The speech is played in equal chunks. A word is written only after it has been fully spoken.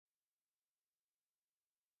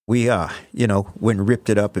We, went and ripped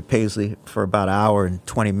it up at Paisley for about an hour and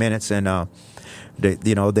 20 minutes. And,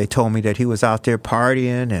 they told me that he was out there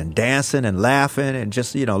partying and dancing and laughing and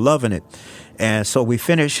just, loving it. And so we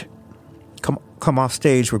finish, come off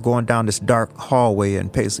stage. We're going down this dark hallway in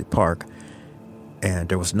Paisley Park. And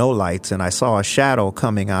there was no lights. And I saw a shadow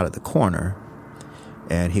coming out of the corner.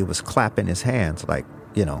 And he was clapping his hands like,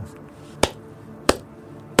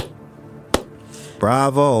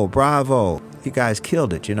 bravo, bravo. You guys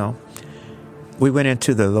killed it, We went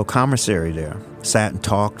into the little commissary there, sat and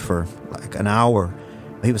talked for like an hour.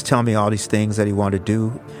 He was telling me all these things that he wanted to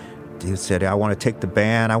do. He said, I want to take the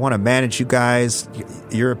band. I want to manage you guys,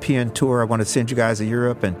 European tour. I want to send you guys to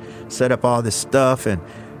Europe and set up all this stuff. And,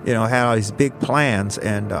 had all these big plans.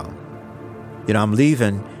 And, I'm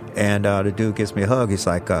leaving. And the dude gives me a hug. He's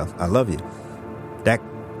like, I love you. That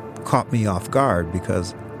caught me off guard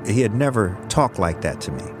because he had never talked like that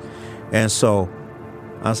to me. And so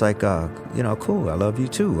I was like, cool, I love you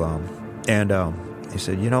too. And he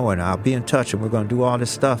said, and I'll be in touch and we're going to do all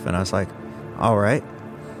this stuff. And I was like, all right,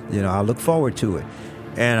 I look forward to it.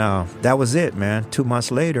 And that was it, man. 2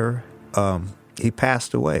 months later, he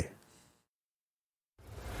passed away.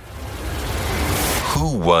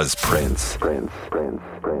 Who was Prince?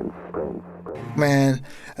 Man,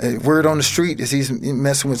 word on the street is he's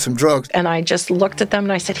messing with some drugs. And I just looked at them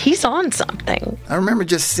and I said, he's on something. I remember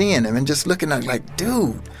just seeing him and just looking at like,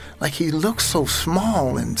 dude, like he looks so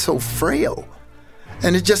small and so frail.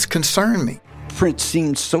 And it just concerned me. Prince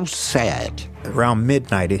seemed so sad. Around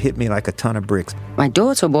midnight, it hit me like a ton of bricks. My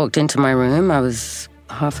daughter walked into my room. I was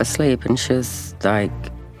half asleep and she was like,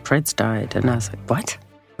 Prince died. And I was like, what?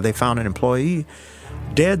 They found an employee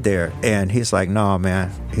dead there. And he's like, no,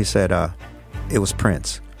 man. He said, it was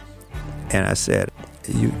Prince. And I said,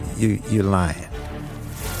 you're lying.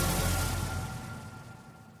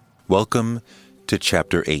 Welcome to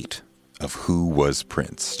Chapter 8 of Who Was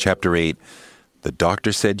Prince. Chapter 8, the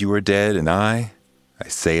doctor said you were dead, and I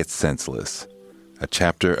say it's senseless. A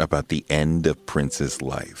chapter about the end of Prince's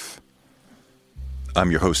life.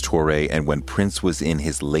 I'm your host, Torre, and when Prince was in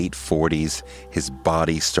his late 40s, his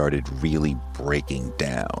body started really breaking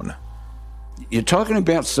down. You're talking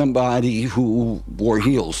about somebody who wore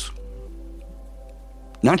heels.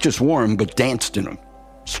 Not just wore them, but danced in them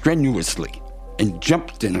strenuously and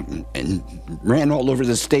jumped in them and ran all over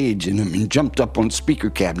the stage in them and jumped up on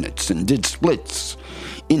speaker cabinets and did splits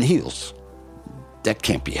in heels. That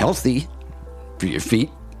can't be healthy for your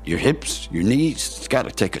feet, your hips, your knees. It's got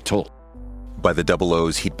to take a toll. By the Double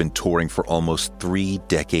O's, he'd been touring for almost 3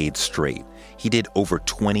 decades straight. He did over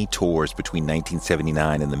 20 tours between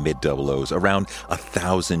 1979 and the mid-Double O's, around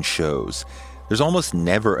 1,000 shows. There's almost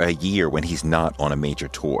never a year when he's not on a major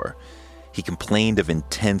tour. He complained of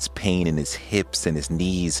intense pain in his hips and his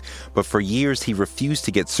knees, but for years he refused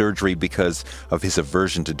to get surgery because of his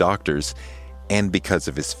aversion to doctors and because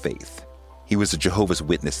of his faith. He was a Jehovah's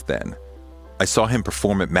Witness then. I saw him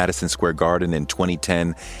perform at Madison Square Garden in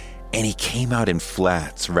 2010, and he came out in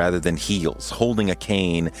flats rather than heels, holding a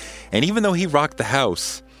cane. And even though he rocked the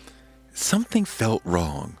house, something felt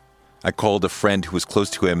wrong. I called a friend who was close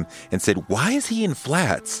to him and said, why is he in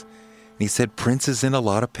flats? And he said, Prince is in a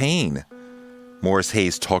lot of pain. Morris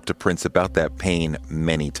Hayes talked to Prince about that pain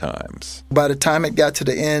many times. By the time it got to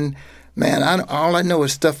the end, man, all I know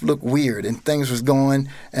is stuff looked weird and things was going.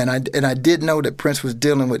 And I did know that Prince was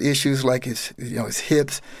dealing with issues like his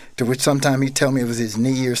hips, to which sometime he'd tell me it was his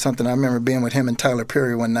knee or something. I remember being with him and Tyler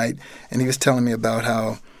Perry one night, and he was telling me about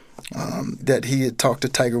how that he had talked to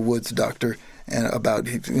Tiger Woods' doctor and about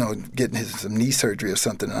getting some knee surgery or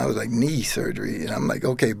something. And I was like, knee surgery? And I'm like,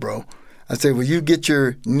 okay, bro. I said, well, you get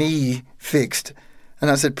your knee fixed. And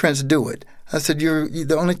I said, Prince, do it. I said,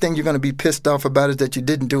 the only thing you're going to be pissed off about is that you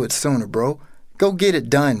didn't do it sooner, bro. Go get it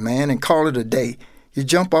done, man, and call it a day. You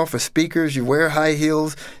jump off of speakers, you wear high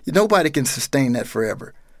heels. Nobody can sustain that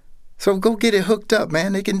forever. So go get it hooked up,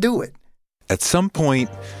 man. They can do it. At some point,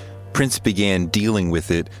 Prince began dealing with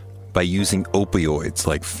it by using opioids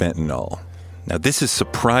like fentanyl. Now, this is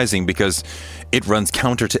surprising because it runs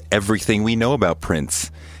counter to everything we know about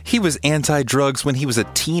Prince. He was anti-drugs when he was a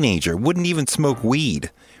teenager, wouldn't even smoke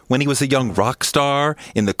weed. When he was a young rock star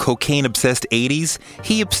in the cocaine-obsessed 80s,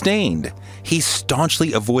 he abstained. He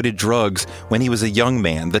staunchly avoided drugs when he was a young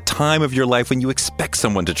man, the time of your life when you expect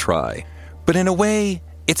someone to try. But in a way,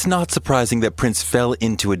 it's not surprising that Prince fell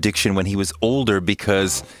into addiction when he was older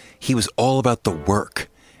because he was all about the work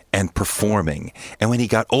and performing. And when he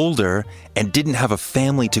got older and didn't have a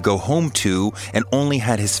family to go home to and only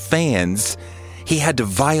had his fans, He had to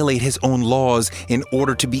violate his own laws in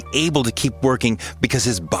order to be able to keep working because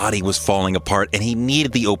his body was falling apart and he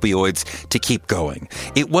needed the opioids to keep going.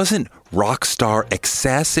 It wasn't rock star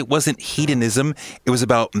excess. It wasn't hedonism. It was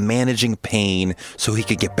about managing pain so he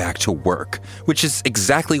could get back to work, which is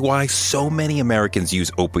exactly why so many Americans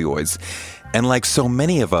use opioids. And like so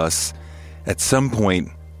many of us, at some point,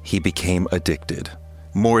 he became addicted.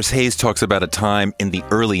 Morris Hayes talks about a time in the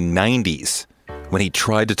early 90s when he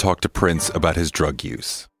tried to talk to Prince about his drug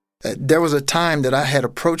use. There was a time that I had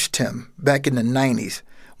approached him back in the 90s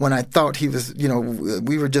when I thought he was,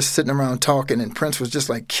 we were just sitting around talking and Prince was just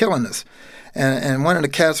like killing us. And one of the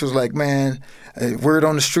cats was like, man, word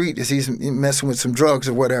on the street is he's messing with some drugs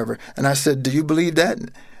or whatever. And I said, do you believe that?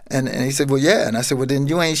 And he said, well, yeah. And I said, well, then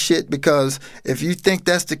you ain't shit, because if you think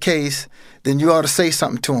that's the case, then you ought to say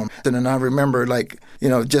something to him. And then I remember,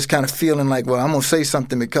 just kind of feeling like, well, I'm going to say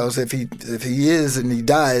something because if he is and he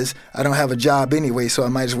dies, I don't have a job anyway, so I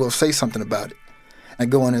might as well say something about it. I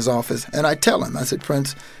go in his office and I tell him, I said,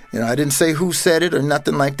 Prince, I didn't say who said it or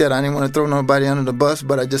nothing like that. I didn't want to throw nobody under the bus,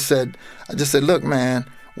 but I just said, look, man,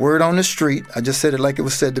 word on the street, I just said it like it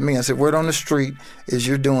was said to me. I said, word on the street is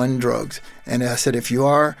you're doing drugs. And I said, if you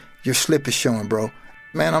are, your slip is showing, bro.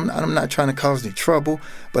 Man, I'm not trying to cause any trouble,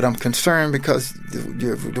 but I'm concerned because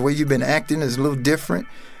the way you've been acting is a little different,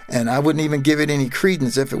 and I wouldn't even give it any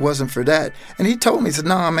credence if it wasn't for that. And he told me, he said,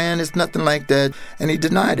 nah, man, it's nothing like that. And he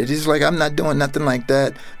denied it. He's like, I'm not doing nothing like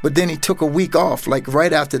that. But then he took a week off. Like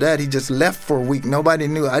right after that, he just left for a week. Nobody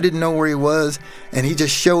knew. I didn't know where he was. And he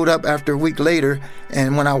just showed up after a week later.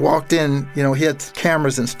 And when I walked in, he had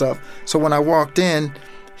cameras and stuff. So when I walked in,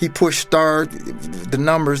 he pushed star, the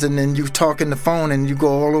numbers, and then you talk in the phone and you go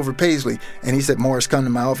all over Paisley. And he said, Morris, come to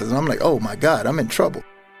my office. And I'm like, oh, my God, I'm in trouble.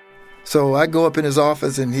 So I go up in his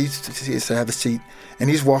office, and he says, have a seat. And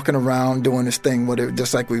he's walking around doing his thing, whatever,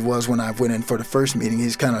 just like we was when I went in for the first meeting.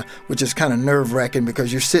 Which is kind of nerve-wracking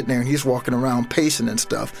because you're sitting there and he's walking around pacing and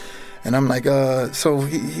stuff. And I'm like, so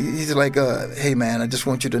he's like, hey, man, I just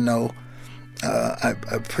want you to know I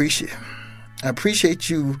appreciate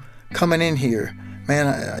you coming in here. Man,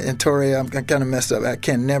 and Torrey, I'm kind of messed up. I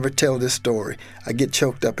can never tell this story. I get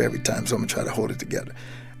choked up every time, so I'm going to try to hold it together.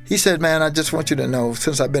 He said, man, I just want you to know,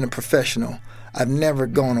 since I've been a professional, I've never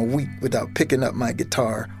gone a week without picking up my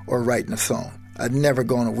guitar or writing a song. I've never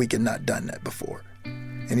gone a week and not done that before.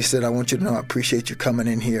 And he said, I want you to know I appreciate you coming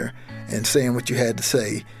in here and saying what you had to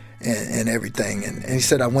say and everything. And he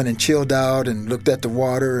said, I went and chilled out and looked at the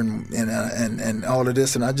water and all of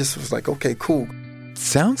this, and I just was like, okay, cool.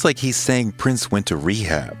 Sounds like he's saying Prince went to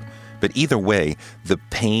rehab. But either way, the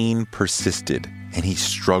pain persisted, and he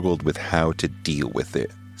struggled with how to deal with it.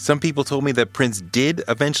 Some people told me that Prince did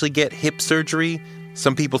eventually get hip surgery.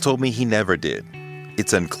 Some people told me he never did.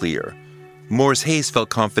 It's unclear. Morris Hayes felt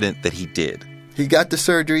confident that he did. He got the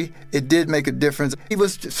surgery. It did make a difference. He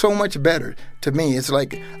was so much better to me. It's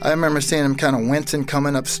like I remember seeing him kind of wincing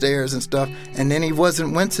coming upstairs and stuff, and then he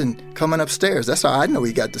wasn't wincing coming upstairs. That's how I know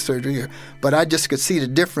he got the surgery. But I just could see the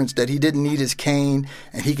difference, that he didn't need his cane,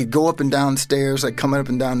 and he could go up and down the stairs, like coming up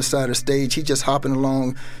and down the side of the stage. He just hopping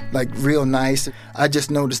along like real nice. I just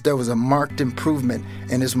noticed there was a marked improvement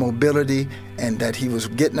in his mobility, and that he was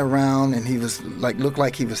getting around, and he was looked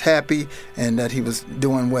like he was happy, and that he was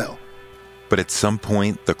doing well. But at some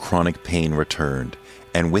point, the chronic pain returned,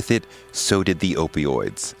 and with it, so did the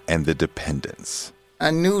opioids and the dependence.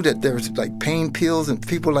 I knew that there was pain pills, and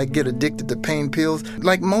people get addicted to pain pills.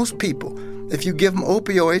 Like most people, if you give them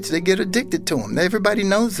opioids, they get addicted to them. Everybody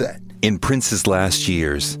knows that. In Prince's last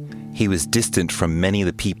years, he was distant from many of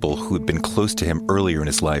the people who had been close to him earlier in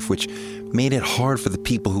his life, which made it hard for the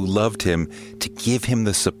people who loved him to give him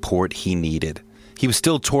the support he needed. He was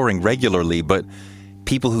still touring regularly, but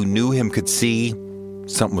people who knew him could see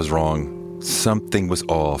something was wrong. Something was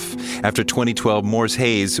off. After 2012, Morris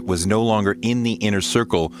Hayes was no longer in the inner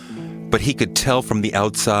circle, but he could tell from the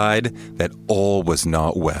outside that all was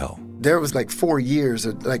not well. There was 4 years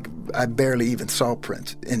of, I barely even saw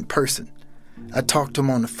Prince in person. I talked to him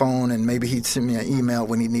on the phone, and maybe he'd send me an email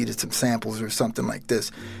when he needed some samples or something like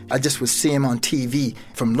this. I just would see him on TV.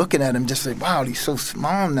 From looking at him, just say, wow, he's so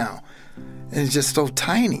small now. And he's just so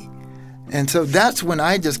tiny. And so that's when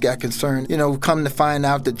I just got concerned, come to find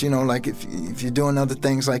out that, if you're doing other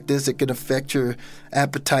things like this, it could affect your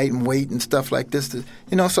appetite and weight and stuff like this.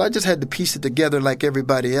 So I just had to piece it together like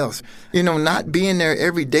everybody else. Not being there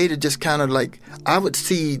every day to just kind of I would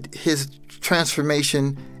see his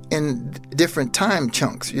transformation in different time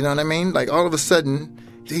chunks, you know what I mean? All of a sudden,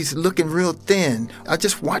 he's looking real thin. I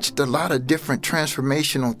just watched a lot of different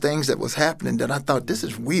transformational things that was happening that I thought, this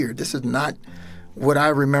is weird. This is not what I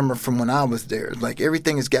remember from when I was there. Like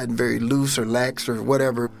everything has gotten very loose or lax or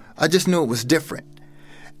whatever. I just knew it was different.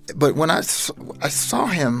 But when I saw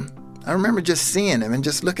him, I remember just seeing him and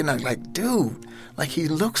just looking at like, dude, like he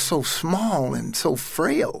looks so small and so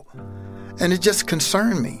frail. And it just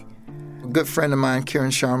concerned me. A good friend of mine,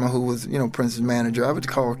 Kieran Sharma, who was, Prince's manager, I would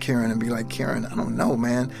call Kieran and be like, Kieran, I don't know,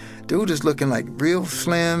 man. Dude is looking like real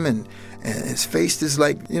slim and his face is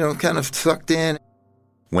like, kind of sucked in.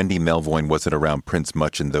 Wendy Melvoin wasn't around Prince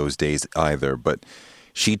much in those days either, but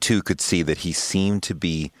she too could see that he seemed to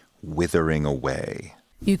be withering away.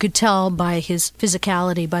 You could tell by his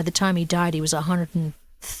physicality, by the time he died, he was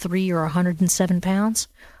 103 or 107 pounds.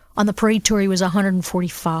 On the parade tour, he was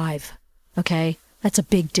 145. Okay? That's a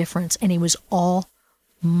big difference. And he was all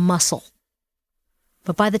muscle.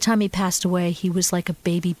 But by the time he passed away, he was like a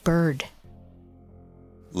baby bird.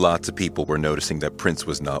 Lots of people were noticing that Prince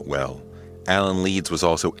was not well. Alan Leeds was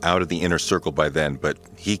also out of the inner circle by then, but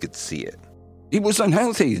he could see it. He was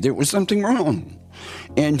unhealthy. There was something wrong.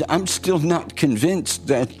 And I'm still not convinced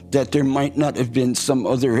that there might not have been some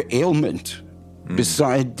other ailment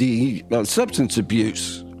beside the substance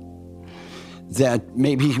abuse that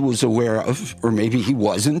maybe he was aware of, or maybe he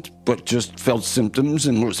wasn't, but just felt symptoms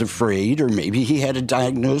and was afraid, or maybe he had a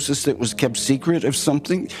diagnosis that was kept secret of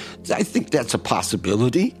something. I think that's a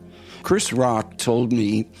possibility. Chris Rock told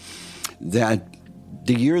me that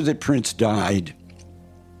the year that Prince died,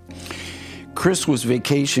 Chris was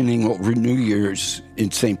vacationing over New Year's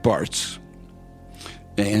in St. Bart's.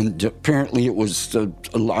 And apparently it was a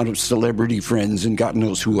lot of celebrity friends and God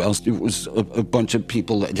knows who else. It was a bunch of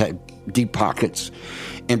people that had deep pockets.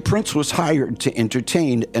 And Prince was hired to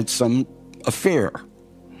entertain at some affair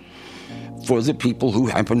for the people who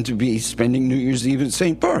happened to be spending New Year's Eve in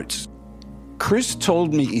St. Bart's. Chris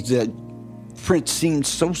told me that Prince seemed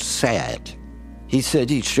so sad. He said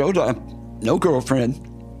he showed up, no girlfriend.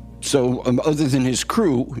 So other than his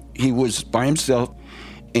crew, he was by himself,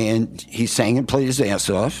 and he sang and played his ass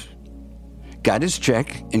off, got his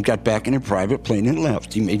check, and got back in a private plane and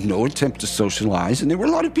left. He made no attempt to socialize, and there were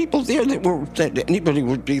a lot of people there that anybody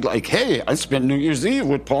would be like, hey, I spent New Year's Eve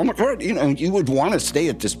with Paul McCartney. You would want to stay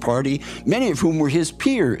at this party, many of whom were his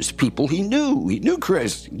peers, people he knew. He knew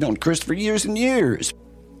Chris. He'd known Chris for years and years.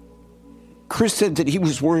 Chris said that he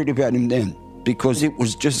was worried about him then, because it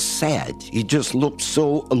was just sad. He just looked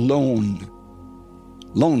so alone,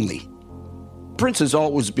 lonely. Prince has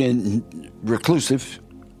always been reclusive.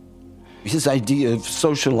 His idea of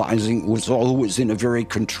socializing was always in a very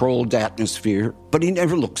controlled atmosphere, but he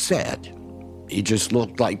never looked sad. He just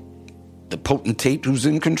looked like the potentate who's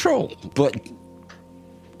in control. But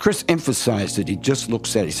Chris emphasized that he just looked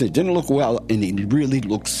sad. He said he didn't look well, and he really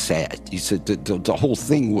looked sad. He said that the whole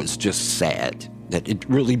thing was just sad, that it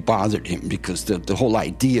really bothered him because the whole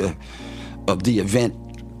idea of the event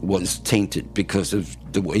was tainted because of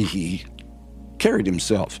the way he carried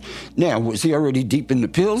himself. Now, was he already deep in the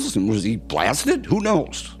pills and was he blasted? Who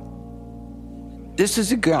knows? This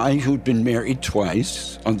is a guy who'd been married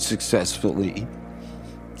twice unsuccessfully,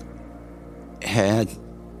 had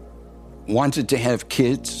wanted to have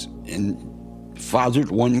kids and fathered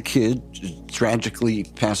one kid, tragically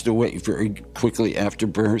passed away very quickly after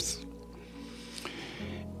birth,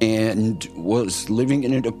 and was living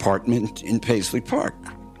in an apartment in Paisley Park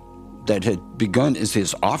that had begun as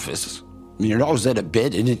his office. I mean, it always had a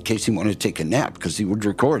bed in it in case he wanted to take a nap, because he would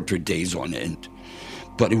record for days on end.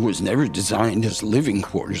 But it was never designed as living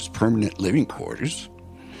quarters, permanent living quarters.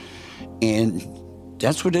 And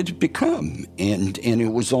that's what it had become. And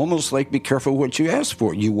it was almost like, be careful what you ask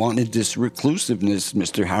for. You wanted this reclusiveness,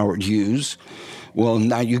 Mr. Howard Hughes. Well,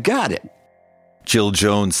 now you got it. Jill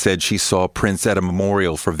Jones said she saw Prince at a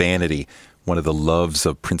memorial for Vanity, one of the loves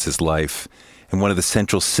of Prince's life, and one of the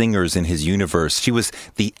central singers in his universe. She was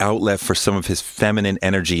the outlet for some of his feminine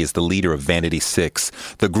energy as the leader of Vanity 6,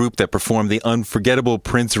 the group that performed the unforgettable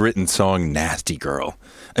Prince-written song Nasty Girl.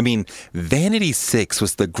 I mean, Vanity 6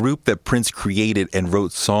 was the group that Prince created and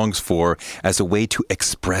wrote songs for as a way to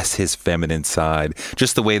express his feminine side,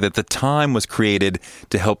 just the way that The Time was created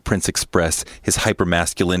to help Prince express his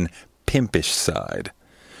hypermasculine, pimpish side.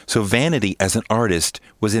 So Vanity, as an artist,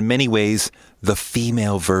 was in many ways the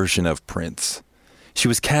female version of Prince. She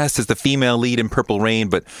was cast as the female lead in Purple Rain,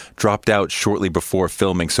 but dropped out shortly before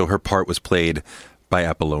filming, so her part was played by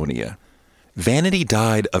Apollonia. Vanity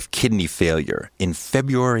died of kidney failure in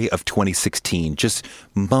February of 2016, just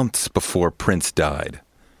months before Prince died.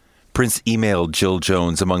 Prince emailed Jill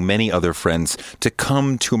Jones, among many other friends, to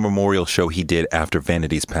come to a memorial show he did after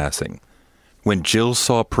Vanity's passing. When Jill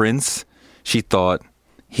saw Prince, she thought,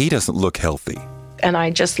 he doesn't look healthy. And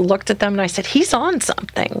I just looked at them and I said, he's on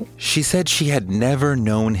something. She said she had never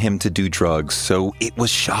known him to do drugs, so it was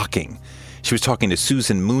shocking. She was talking to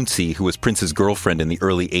Susan Moonsey, who was Prince's girlfriend in the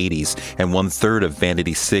early 80s and 1/3 of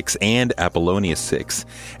Vanity 6 and Apollonia 6.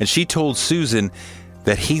 And she told Susan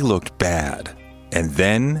that he looked bad. And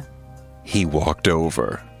then he walked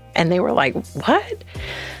over. And they were like, what?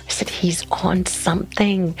 I said, he's on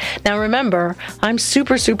something. Now remember, I'm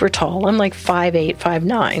super, super tall. I'm like 5'8",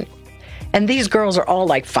 5'9". And these girls are all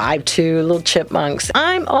like 5'2", little chipmunks.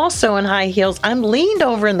 I'm also in high heels. I'm leaned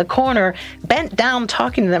over in the corner, bent down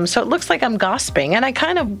talking to them. So it looks like I'm gossiping.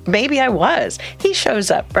 And maybe I was. He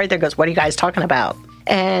shows up right there, goes, what are you guys talking about?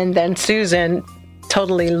 And then Susan,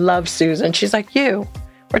 totally loves Susan. She's like,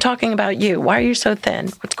 we're talking about you. Why are you so thin?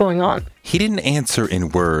 What's going on? He didn't answer in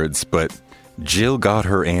words, but Jill got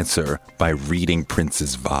her answer by reading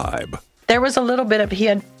Prince's vibe. There was a little bit of, he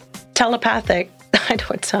had telepathic,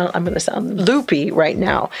 I'm going to sound loopy right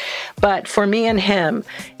now. But for me and him,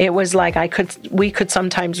 it was like we could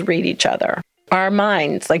sometimes read each other. Our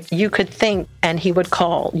minds, like you could think and he would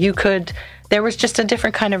call. There was just a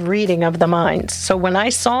different kind of reading of the minds. So when I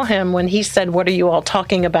saw him, when he said, what are you all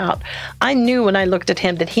talking about? I knew when I looked at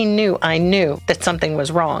him that I knew that something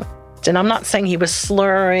was wrong. And I'm not saying he was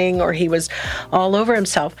slurring or he was all over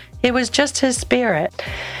himself. It was just his spirit.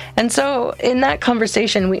 And so in that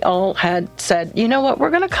conversation, we all had said, you know what, we're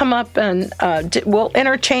going to come up and we'll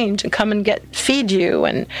interchange and come and feed you.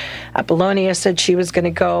 And Apollonia said she was going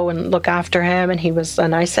to go and look after him.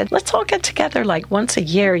 And I said, let's all get together like once a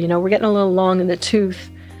year. We're getting a little long in the tooth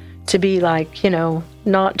to be like,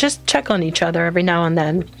 not just check on each other every now and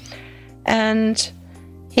then. And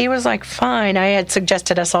he was like, fine. I had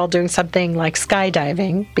suggested us all doing something like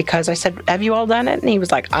skydiving because I said, have you all done it? And he was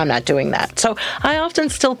like, I'm not doing that. So I often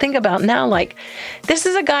still think about now, like, this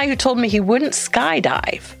is a guy who told me he wouldn't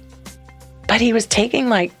skydive, but he was taking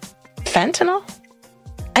like fentanyl.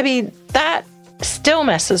 I mean, that still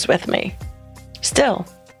messes with me. Still.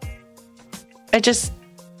 I just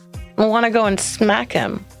want to go and smack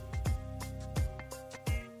him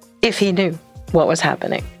if he knew what was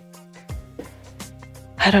happening.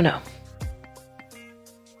 I don't know.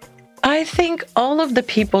 I think all of the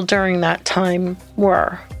people during that time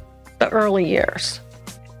were the early years,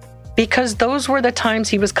 because those were the times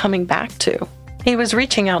he was coming back to. He was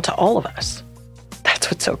reaching out to all of us.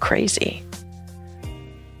 That's what's so crazy.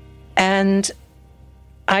 And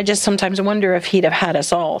I just sometimes wonder if he'd have had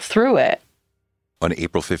us all through it. On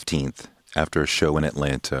April 15th, after a show in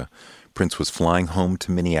Atlanta, Prince was flying home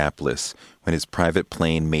to Minneapolis when his private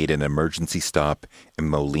plane made an emergency stop in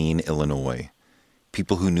Moline, Illinois.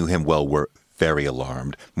 People who knew him well were very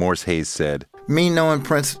alarmed. Morris Hayes said, me knowing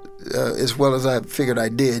Prince as well as I figured I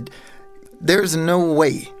did, there's no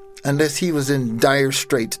way, unless he was in dire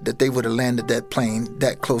straits, that they would have landed that plane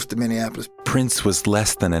that close to Minneapolis. Prince was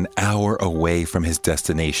less than an hour away from his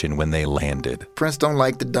destination when they landed. Prince don't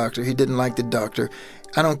like the doctor. He didn't like the doctor.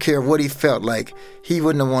 I don't care what he felt like. He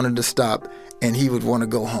wouldn't have wanted to stop, and he would want to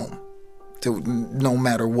go home, no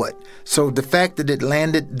matter what. So the fact that it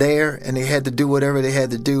landed there and they had to do whatever they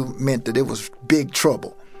had to do meant that it was big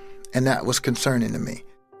trouble, and that was concerning to me.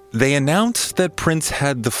 They announced that Prince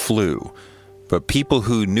had the flu, but people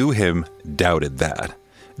who knew him doubted that.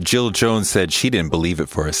 Jill Jones said she didn't believe it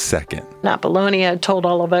for a second. Apollonia had told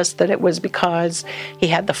all of us that it was because he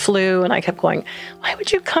had the flu, and I kept going, why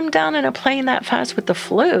would you come down in a plane that fast with the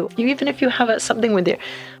flu? Even if you have something with your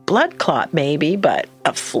blood clot, maybe, but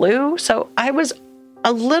a flu? So I was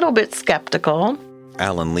a little bit skeptical.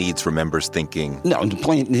 Alan Leeds remembers thinking, no, the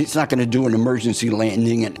plane, it's not going to do an emergency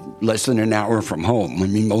landing at less than an hour from home. I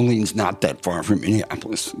mean, Moline's not that far from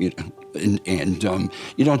Minneapolis, and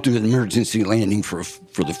you don't do an emergency landing for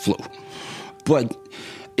the flu. But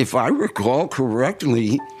if I recall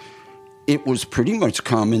correctly, it was pretty much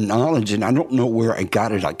common knowledge, and I don't know where I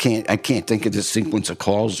got it. I can't think of the sequence of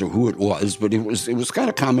calls or who it was, but it was kind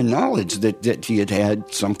of common knowledge that he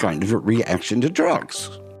had some kind of a reaction to drugs.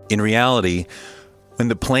 In reality, when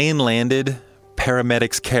the plane landed,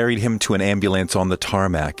 paramedics carried him to an ambulance on the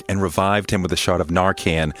tarmac and revived him with a shot of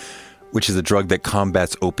Narcan, which is a drug that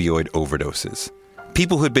combats opioid overdoses.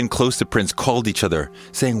 People who had been close to Prince called each other,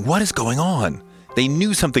 saying, what is going on? They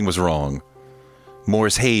knew something was wrong.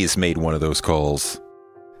 Morris Hayes made one of those calls.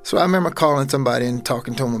 So I remember calling somebody and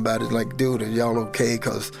talking to him about it, like, dude, are y'all okay?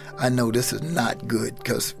 Because I know this is not good,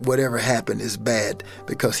 because whatever happened is bad,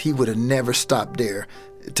 because he would have never stopped there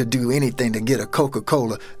to do anything to get a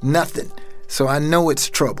Coca-Cola, nothing. So I know it's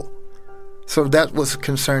trouble. So that was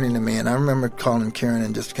concerning to me, and I remember calling Karen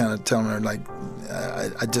and just kind of telling her, like,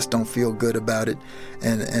 I just don't feel good about it,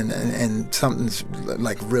 and something's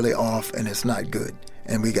like really off, and it's not good,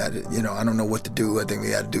 and we got to, I don't know what to do. I think we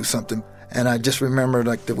got to do something. And I just remember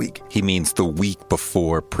like the week. He means the week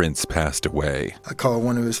before Prince passed away. I called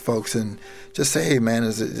one of his folks and just say, hey, man,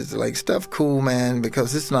 is like stuff cool, man?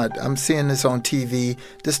 Because it's not, I'm seeing this on TV.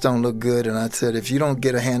 This don't look good. And I said, if you don't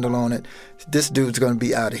get a handle on it, this dude's going to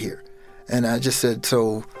be out of here. And I just said,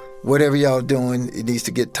 so whatever y'all doing, it needs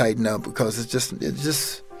to get tightened up because it's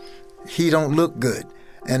just he don't look good.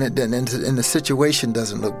 And the situation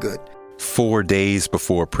doesn't look good. 4 days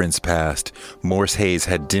before Prince passed, Morse Hayes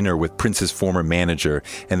had dinner with Prince's former manager,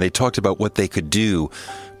 and they talked about what they could do.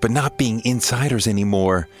 But not being insiders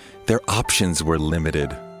anymore, their options were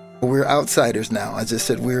limited. We're outsiders now. I just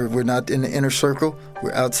said we're not in the inner circle.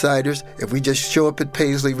 We're outsiders. If we just show up at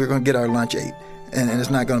Paisley, we're going to get our lunch ate, and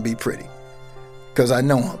it's not going to be pretty. Because I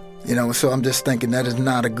know him, so I'm just thinking that is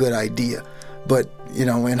not a good idea. But,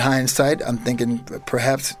 in hindsight, I'm thinking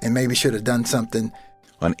perhaps and maybe should have done something.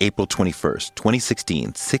 On April 21st,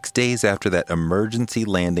 2016, 6 days after that emergency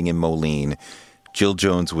landing in Moline, Jill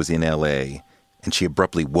Jones was in L.A., and she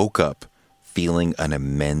abruptly woke up feeling an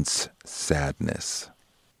immense sadness.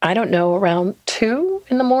 I don't know, around 2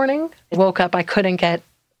 in the morning, I woke up, I couldn't get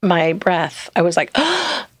my breath. I was like,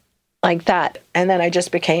 like that. And then I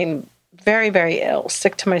just became very, very ill,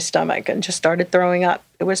 sick to my stomach, and just started throwing up.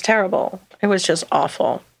 It was terrible. It was just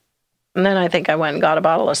awful. And then I think I went and got a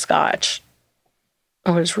bottle of scotch. I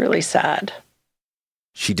was really sad.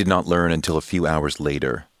 She did not learn until a few hours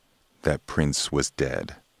later that Prince was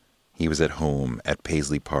dead. He was at home at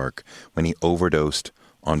Paisley Park when he overdosed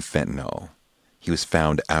on fentanyl. He was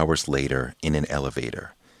found hours later in an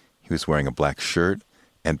elevator. He was wearing a black shirt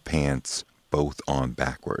and pants, both on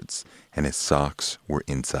backwards, and his socks were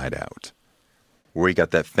inside out. Where he got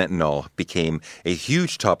that fentanyl became a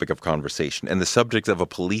huge topic of conversation and the subject of a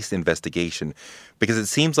police investigation because it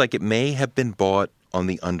seems like it may have been bought on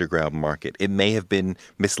the underground market. It may have been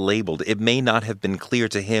mislabeled. It may not have been clear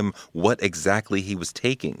to him what exactly he was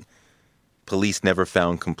taking. Police never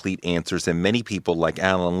found complete answers, and many people, like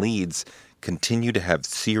Alan Leeds, continue to have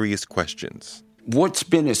serious questions. What's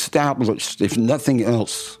been established, if nothing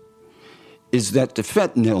else, is that the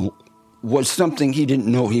fentanyl was something he didn't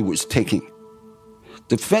know he was taking.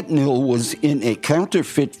 The fentanyl was in a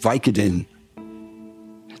counterfeit Vicodin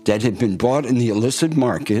that had been bought in the illicit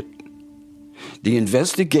market. The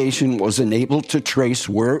investigation was unable to trace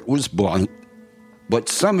where it was bought, but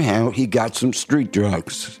somehow he got some street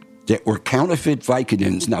drugs that were counterfeit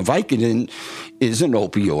Vicodins. Now, Vicodin is an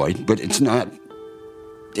opioid, but it's not,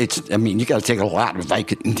 you got to take a lot of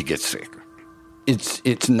Vicodin to get sick.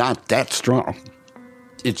 It's not that strong.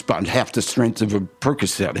 It's about half the strength of a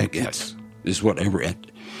Percocet, I guess, is what I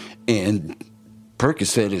read. And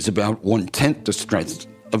Percocet is about 1/10 the strength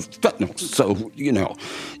of fentanyl. So,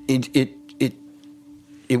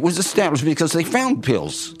 it was established because they found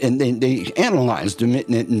pills and they analyzed them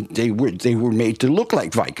and they were made to look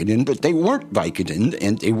like Vicodin, but they weren't Vicodin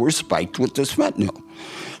and they were spiked with this fentanyl.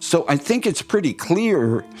 So I think it's pretty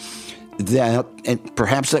clear that, and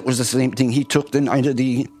perhaps that was the same thing he took the night of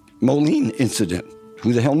the Moline incident.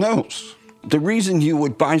 Who the hell knows? The reason you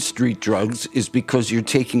would buy street drugs is because you're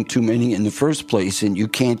taking too many in the first place and you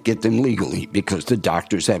can't get them legally because the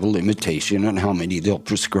doctors have a limitation on how many they'll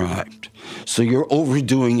prescribe. So you're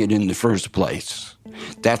overdoing it in the first place.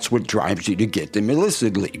 That's what drives you to get them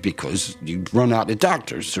illicitly because you've run out of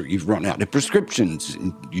doctors or you've run out of prescriptions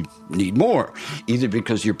and you need more, either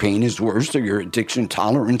because your pain is worse or your addiction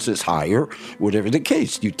tolerance is higher, whatever the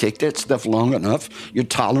case. You take that stuff long enough, your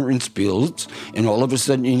tolerance builds, and all of a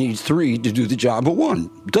sudden you need 3 to do the job of 1.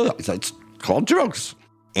 Duh, that's called drugs.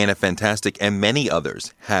 Anna Fantastic and many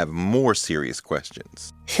others have more serious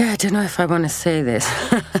questions. Yeah, I don't know if I want to say this.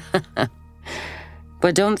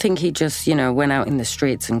 But don't think he just, went out in the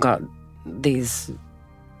streets and got these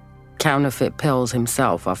counterfeit pills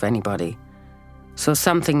himself off anybody. So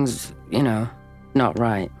something's, not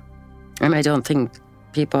right. And I don't think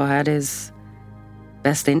people had his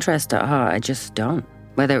best interest at heart. I just don't.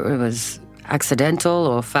 Whether it was accidental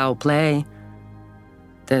or foul play,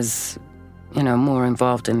 there's, more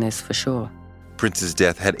involved in this for sure. Prince's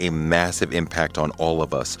death had a massive impact on all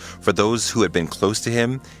of us. For those who had been close to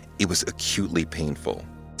him, it was acutely painful.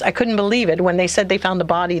 I couldn't believe it. When they said they found the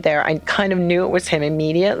body there, I kind of knew it was him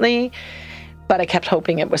immediately, but I kept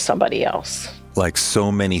hoping it was somebody else. Like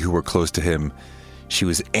so many who were close to him, she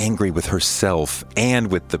was angry with herself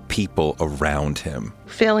and with the people around him.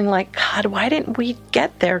 Feeling like, God, why didn't we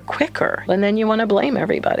get there quicker? And then you want to blame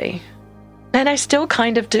everybody. And I still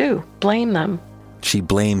kind of do blame them. She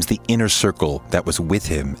blames the inner circle that was with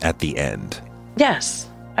him at the end. Yes,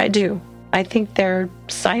 I do. I think they're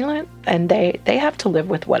silent and they have to live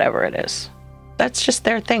with whatever it is. That's just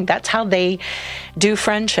their thing. That's how they do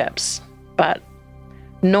friendships. But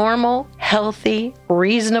normal, healthy,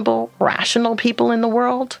 reasonable, rational people in the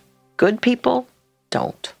world, good people,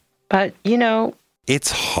 don't. But, you know...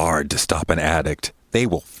 It's hard to stop an addict. They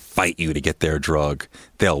will fight you to get their drug.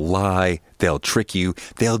 They'll lie, they'll trick you,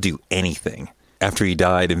 they'll do anything. After he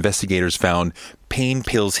died, investigators found pain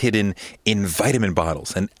pills hidden in vitamin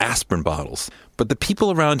bottles and aspirin bottles. But the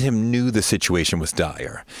people around him knew the situation was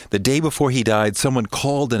dire. The day before he died, someone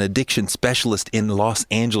called an addiction specialist in Los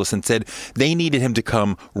Angeles and said they needed him to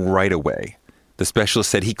come right away. The specialist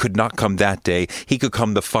said he could not come that day. He could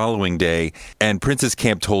come the following day. And Prince's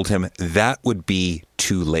camp told him that would be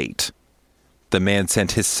too late. The man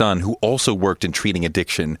sent his son, who also worked in treating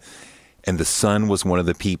addiction, and the son was one of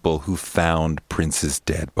the people who found Prince's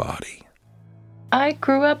dead body. I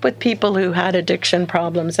grew up with people who had addiction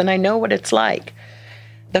problems, and I know what it's like.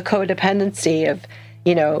 The codependency of,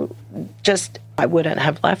 just I wouldn't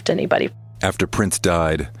have left anybody. After Prince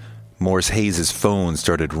died, Morris Hayes' phone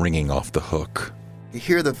started ringing off the hook. You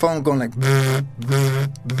hear the phone going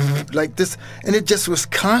like this, and it just was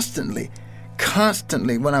constantly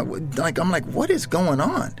when I'm like, what is going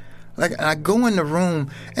on? Like, I go in the room,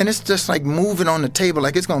 and it's just like moving on the table,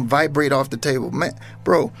 like it's going to vibrate off the table. Man,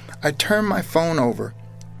 bro, I turn my phone over.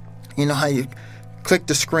 You know how you click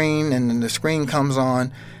the screen, and then the screen comes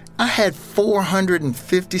on? I had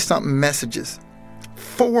 450-something messages.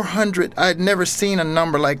 400. I had never seen a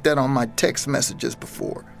number like that on my text messages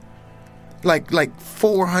before. Like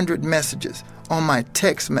 400 messages on my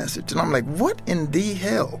text message. And I'm like, what in the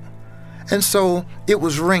hell? And so it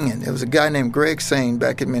was ringing. It was a guy named Greg Sane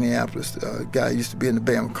back in Minneapolis, a guy I used to be in the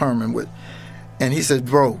band Carmen with. And he said,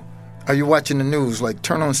 bro, are you watching the news? Like,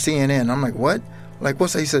 turn on CNN. I'm like, what? Like,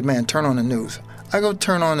 what's that? He said, man, turn on the news. I go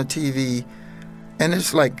turn on the TV, and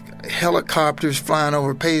it's like helicopters flying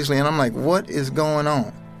over Paisley. And I'm like, what is going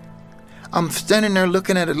on? I'm standing there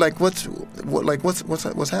looking at it like, what's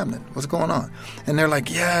happening? What's going on? And they're like,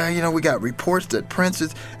 yeah, we got reports that Prince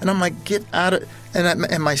is, and I'm like, get out of,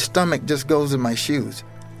 and my stomach just goes in my shoes.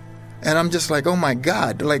 And I'm just like, oh my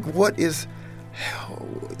God, like what is,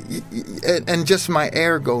 and just my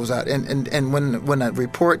air goes out. And when a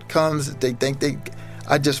report comes, they think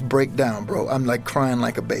I just break down, bro. I'm like crying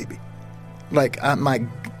like a baby. Like my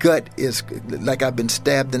gut is like I've been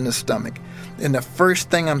stabbed in the stomach. And the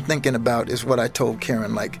first thing I'm thinking about is what I told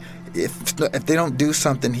Karen. Like, if they don't do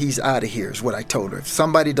something, he's out of here, is what I told her. If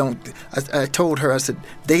somebody don't, I told her, I said,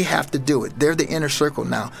 they have to do it. They're the inner circle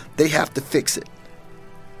now. They have to fix it.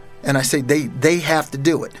 And I say, they have to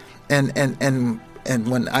do it. And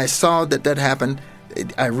when I saw that happened,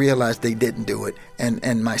 I realized they didn't do it.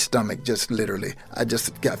 And my stomach just literally, I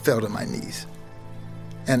just fell to my knees.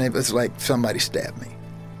 And it was like somebody stabbed me.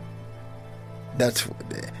 That's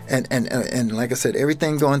and like I said,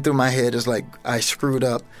 everything going through my head is like, I screwed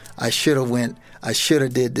up. I should have went. I should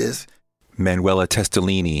have did this. Manuela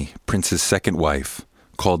Testolini, Prince's second wife,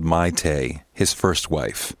 called Maite his first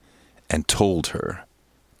wife and told her,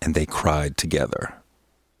 and they cried together.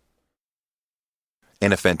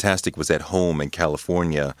 Anna Fantastic was at home in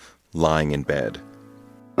California, lying in bed.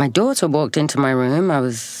 My daughter walked into my room. I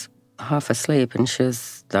was half asleep, and she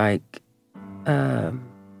was like,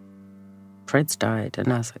 Prince died.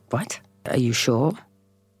 And I was like, what? Are you sure?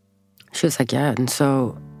 She was like, yeah. And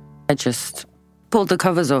so I just pulled the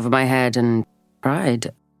covers over my head and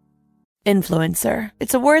cried. Influencer.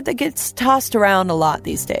 It's a word that gets tossed around a lot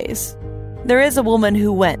these days. There is a woman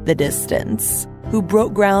who went the distance, who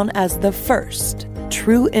broke ground as the first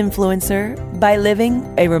true influencer by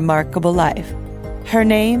living a remarkable life. Her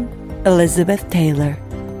name, Elizabeth Taylor.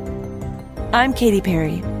 I'm Katy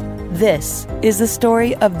Perry. This is the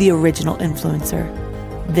story of the original influencer.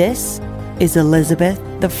 This is Elizabeth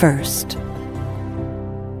the First.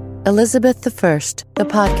 Elizabeth the First, the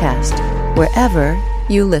podcast, wherever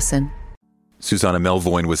you listen. Susanna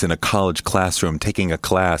Melvoin was in a college classroom taking a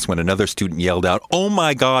class when another student yelled out, "Oh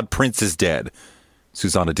my God, Prince is dead."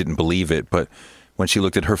 Susanna didn't believe it, but when she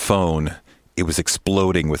looked at her phone, it was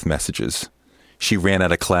exploding with messages. She ran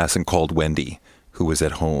out of class and called Wendy, who was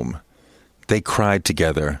at home. They cried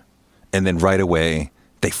together. And then right away,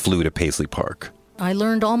 they flew to Paisley Park. I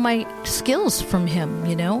learned all my skills from him,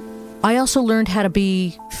 I also learned how to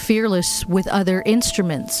be fearless with other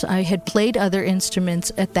instruments. I had played other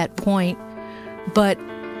instruments at that point, but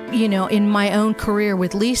in my own career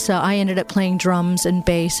with Lisa, I ended up playing drums and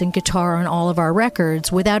bass and guitar on all of our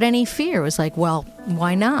records without any fear. It was like, well,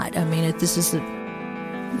 why not? I mean, this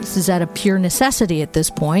is out of pure necessity at this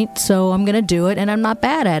point, so I'm going to do it, and I'm not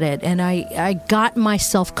bad at it. And I got my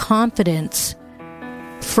self-confidence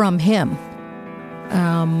from him.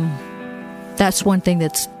 That's one thing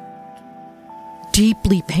that's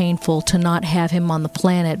deeply painful, to not have him on the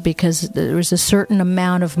planet, because there was a certain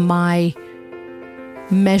amount of my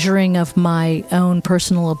measuring of my own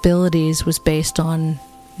personal abilities was based on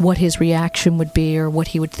what his reaction would be or what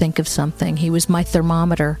he would think of something. He was my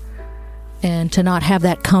thermometer. And to not have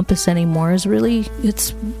that compass anymore is really,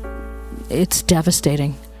 it's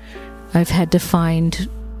devastating. I've had to find,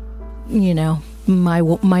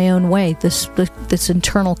 my own way, this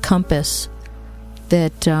internal compass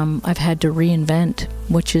that I've had to reinvent,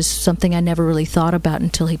 which is something I never really thought about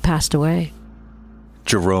until he passed away.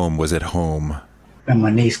 Jerome was at home. And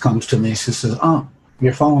my niece comes to me and she says,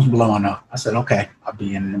 your phone's blowing up. I said, okay, I'll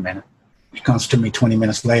be in a minute. She comes to me 20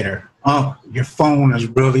 minutes later. Your phone is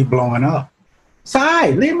really blowing up. So, all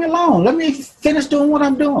right, leave me alone. Let me finish doing what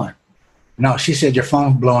I'm doing. No, she said, your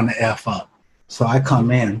phone's blowing the F up. So I come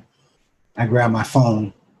in, I grab my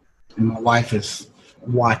phone, and my wife is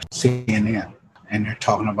watching CNN, and they're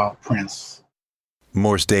talking about Prince.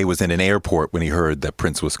 Morse Day was in an airport when he heard that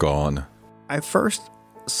Prince was gone. I first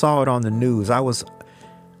saw it on the news. I was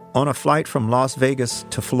on a flight from Las Vegas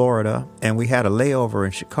to Florida, and we had a layover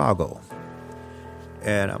in Chicago.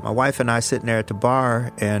 And my wife and I sitting there at the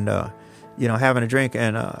bar and, having a drink.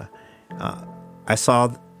 And I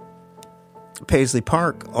saw Paisley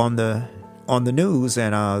Park on the news,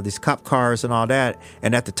 and these cop cars and all that.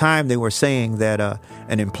 And at the time, they were saying that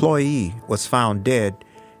an employee was found dead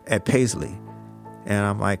at Paisley. And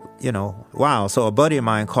I'm like, wow. So a buddy of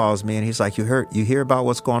mine calls me, and he's like, you hear about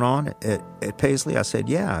what's going on at Paisley? I said,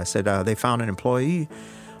 yeah. I said, they found an employee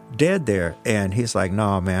dead there. And he's like,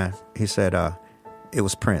 no, man. He said, it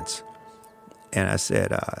was Prince. And I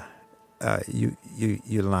said,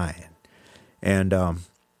 you're lying. And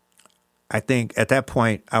I think at that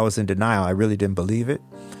point, I was in denial. I really didn't believe it.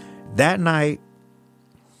 That night,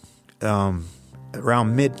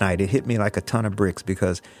 around midnight, it hit me like a ton of bricks,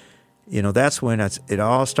 because that's when it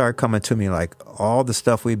all started coming to me, like all the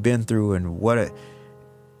stuff we've been through and what a,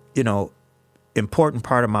 important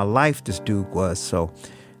part of my life this dude was. So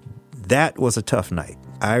that was a tough night.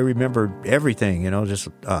 I remember everything, just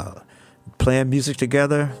playing music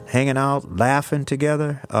together, hanging out, laughing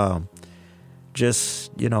together.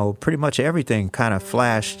 Just, pretty much everything kind of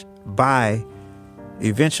flashed by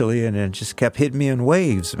eventually, and it just kept hitting me in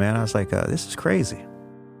waves, man. I was like, this is crazy.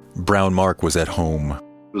 Brown Mark was at home.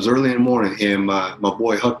 It was early in the morning, and my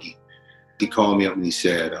boy Hucky, he called me up and he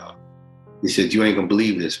said, you ain't gonna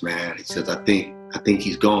believe this, man. He says, I think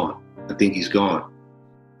he's gone. I think he's gone.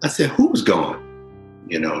 I said, who's gone?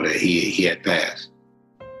 That he had passed.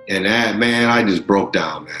 And that, man, I just broke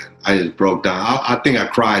down, man. I just broke down. I think I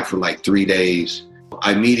cried for like 3 days.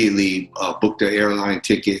 I immediately booked an airline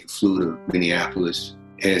ticket, flew to Minneapolis.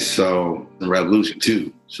 And so the Revolution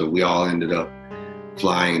too. So we all ended up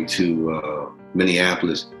flying to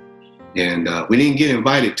Minneapolis. And we didn't get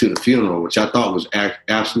invited to the funeral, which I thought was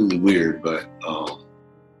absolutely weird, but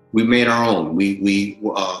we made our own. We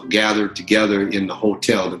gathered together in the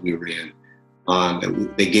hotel that we were in.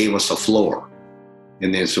 They gave us a floor.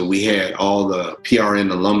 And then so we had all the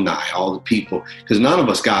PRN alumni, all the people, because none of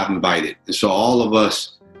us got invited. And so all of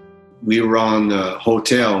us, we were on the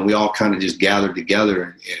hotel, and we all kind of just gathered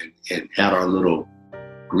together and had our little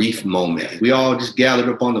grief moment. We all just gathered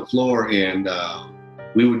up on the floor, and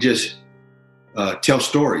we would just tell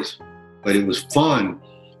stories. But it was fun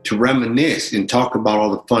to reminisce and talk about all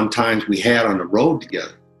the fun times we had on the road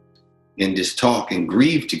together, and just talk and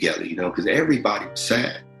grieve together, because everybody was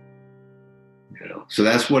sad. So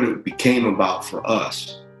that's what it became about for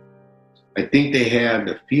us. I think they had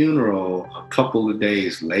the funeral a couple of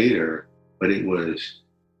days later, but it was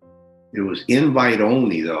invite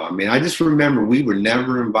only, though. I mean, I just remember we were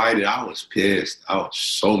never invited. I was pissed. I was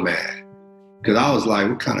so mad, because I was like,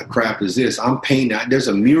 what kind of crap is this? I'm painting. There's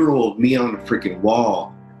a mural of me on the freaking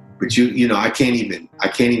wall, but I can't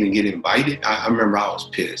even get invited. I remember I was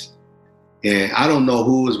pissed, and I don't know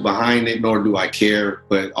who was behind it, nor do I care.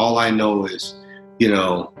 But all I know is,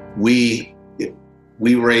 we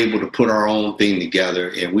were able to put our own thing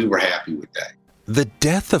together, and we were happy with that. The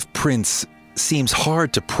death of Prince seems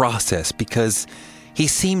hard to process because he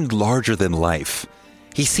seemed larger than life.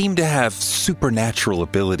 He seemed to have supernatural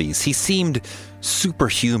abilities. He seemed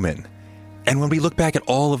superhuman. And when we look back at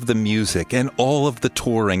all of the music and all of the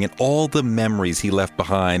touring and all the memories he left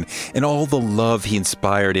behind and all the love he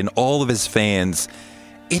inspired in all of his fans,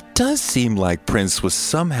 it does seem like Prince was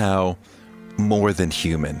somehow more than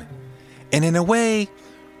human. And in a way,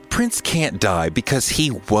 Prince can't die because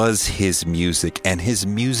he was his music, and his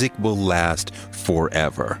music will last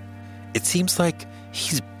forever. It seems like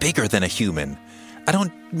he's bigger than a human. I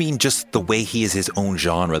don't mean just the way he is his own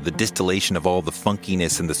genre, the distillation of all the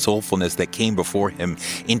funkiness and the soulfulness that came before him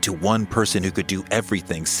into one person who could do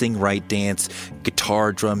everything: sing, write, dance,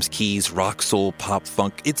 guitar, drums, keys, rock, soul, pop,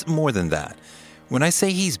 funk. It's more than that. When I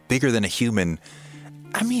say he's bigger than a human,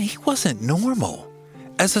 I mean he wasn't normal.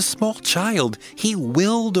 As a small child, he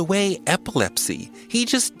willed away epilepsy. He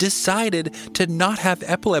just decided to not have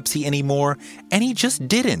epilepsy anymore, and he just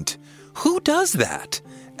didn't. Who does that?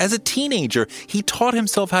 As a teenager, he taught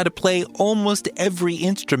himself how to play almost every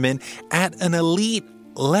instrument at an elite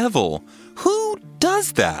level. Who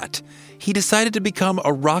does that? He decided to become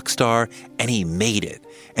a rock star, and he made it.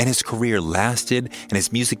 And his career lasted, and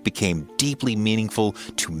his music became deeply meaningful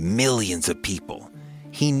to millions of people.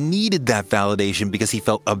 He needed that validation because he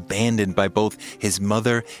felt abandoned by both his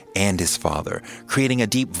mother and his father, creating a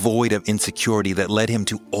deep void of insecurity that led him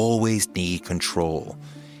to always need control.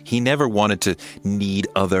 He never wanted to need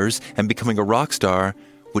others, and becoming a rock star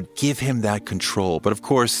would give him that control. But of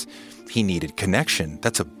course, he needed connection.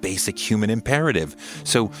 That's a basic human imperative.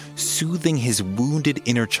 So soothing his wounded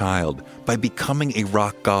inner child by becoming a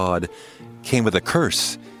rock god came with a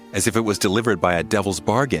curse, as if it was delivered by a devil's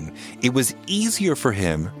bargain. It was easier for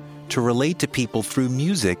him to relate to people through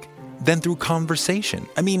music than through conversation.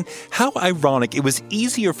 I mean, how ironic. It was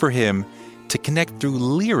easier for him to connect through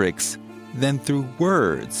lyrics than through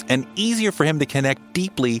words, and easier for him to connect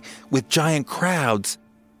deeply with giant crowds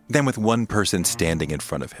than with one person standing in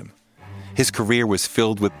front of him. His career was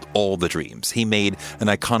filled with all the dreams. He made an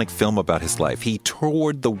iconic film about his life. He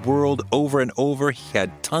toured the world over and over. He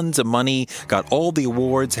had tons of money, got all the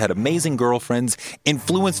awards, had amazing girlfriends,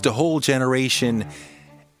 influenced a whole generation,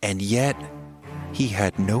 and yet he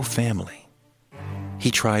had no family. He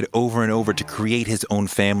tried over and over to create his own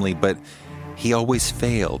family, but he always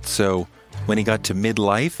failed. So when he got to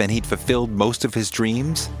midlife and he'd fulfilled most of his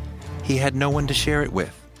dreams, he had no one to share it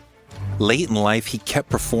with. Late in life, he kept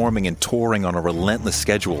performing and touring on a relentless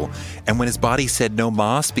schedule, and when his body said no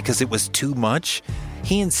mas because it was too much,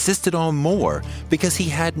 he insisted on more because he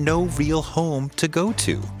had no real home to go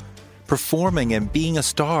to. Performing and being a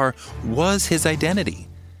star was his identity.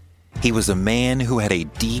 He was a man who had a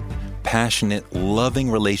deep, passionate,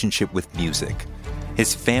 loving relationship with music.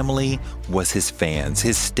 His family was his fans.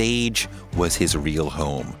 His stage was his real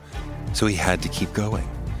home. So he had to keep going.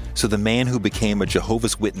 So the man who became a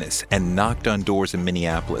Jehovah's Witness and knocked on doors in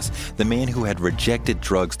Minneapolis, the man who had rejected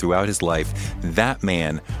drugs throughout his life, that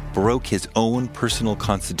man broke his own personal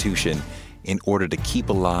constitution in order to keep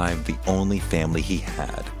alive the only family he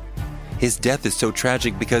had. His death is so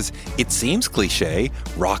tragic because it seems cliche,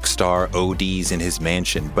 rock star ODs in his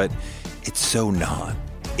mansion, but it's so not.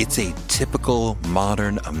 It's a typical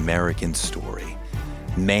modern American story.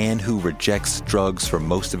 Man who rejects drugs for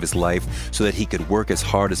most of his life so that he could work as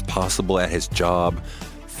hard as possible at his job,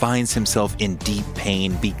 finds himself in deep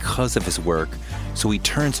pain because of his work, so he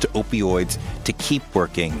turns to opioids to keep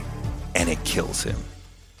working, and it kills him.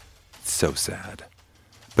 It's so sad.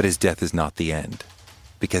 But his death is not the end,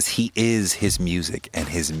 because he is his music, and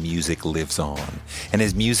his music lives on. And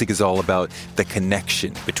his music is all about the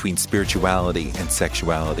connection between spirituality and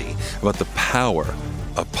sexuality, about the power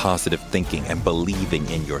of positive thinking and believing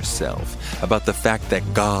in yourself, about the fact that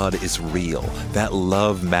God is real, that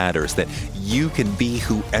love matters, that you can be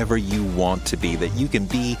whoever you want to be, that you can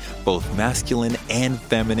be both masculine and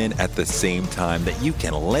feminine at the same time, that you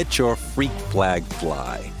can let your freak flag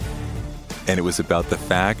fly. And it was about the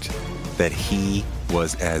fact that he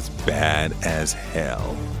was as bad as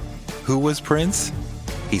hell. Who was Prince?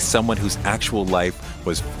 He's someone whose actual life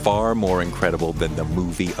was far more incredible than the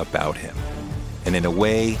movie about him. And in a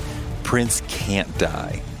way, Prince can't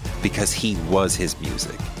die because he was his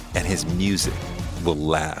music, and his music will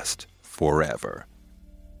last forever.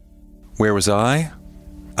 Where was I?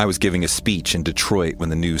 I was giving a speech in Detroit when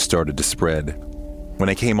the news started to spread. When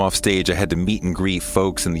I came off stage, I had to meet and greet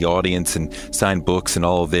folks in the audience and sign books and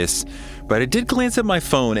all of this. But I did glance at my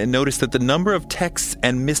phone and noticed that the number of texts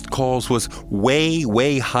and missed calls was way,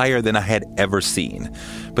 way higher than I had ever seen.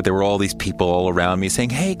 But there were all these people all around me saying,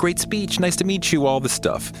 "Hey, great speech, nice to meet you," all this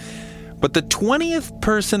stuff. But the 20th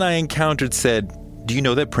person I encountered said, "Do you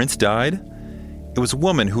know that Prince died?" It was a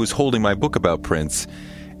woman who was holding my book about Prince.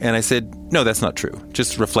 And I said, "No, that's not true."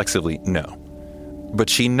 Just reflexively, no. but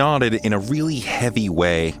she nodded in a really heavy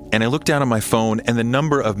way, and I looked down at my phone, and the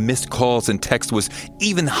number of missed calls and texts was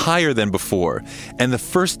even higher than before. And the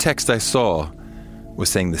first text I saw was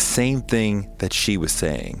saying the same thing that she was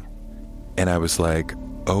saying. And I was like,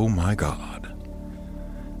 oh my God.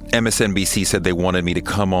 MSNBC said they wanted me to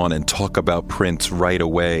come on and talk about Prince right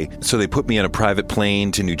away. So they put me on a private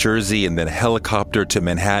plane to New Jersey, and then a helicopter to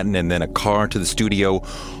Manhattan, and then a car to the studio,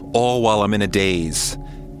 all while I'm in a daze,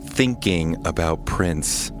 thinking about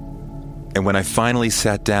Prince. And when I finally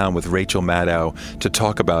sat down with Rachel Maddow to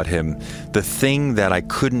talk about him, the thing that I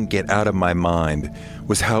couldn't get out of my mind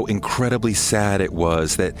was how incredibly sad it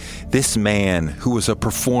was that this man who was a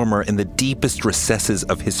performer in the deepest recesses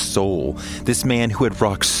of his soul, this man who had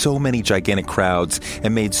rocked so many gigantic crowds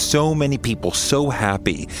and made so many people so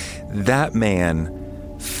happy, that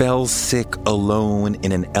man fell sick alone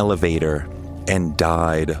in an elevator and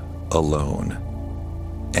died alone.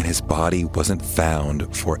 And his body wasn't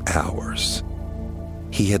found for hours.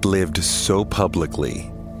 He had lived so publicly,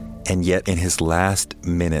 and yet in his last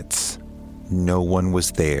minutes, no one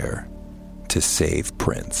was there to save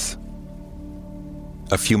Prince.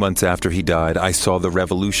 A few months after he died, I saw the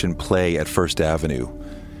Revolution play at First Avenue.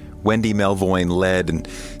 Wendy Melvoin led and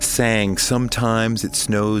sang "Sometimes It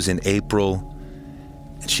Snows in April,"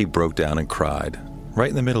 and she broke down and cried right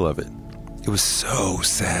in the middle of it. It was so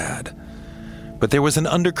sad. But there was an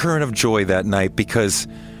undercurrent of joy that night because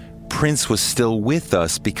Prince was still with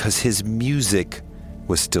us, because his music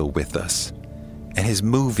was still with us. And his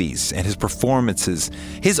movies and his performances,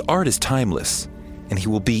 his art is timeless. And he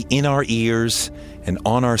will be in our ears and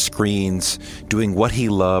on our screens, doing what he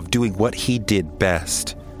loved, doing what he did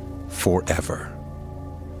best, forever.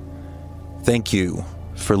 Thank you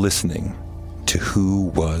for listening to Who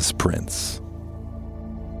Was Prince?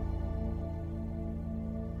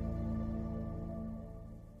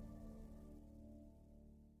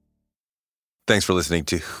 Thanks for listening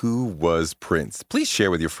to Who Was Prince? Please share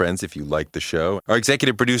with your friends if you liked the show. Our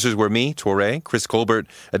executive producers were me, Torre, Chris Colbert,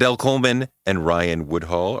 Adele Coleman, and Ryan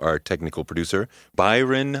Woodhall. Our technical producer,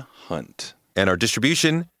 Byron Hunt. And our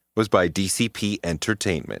distribution was by DCP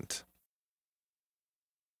Entertainment.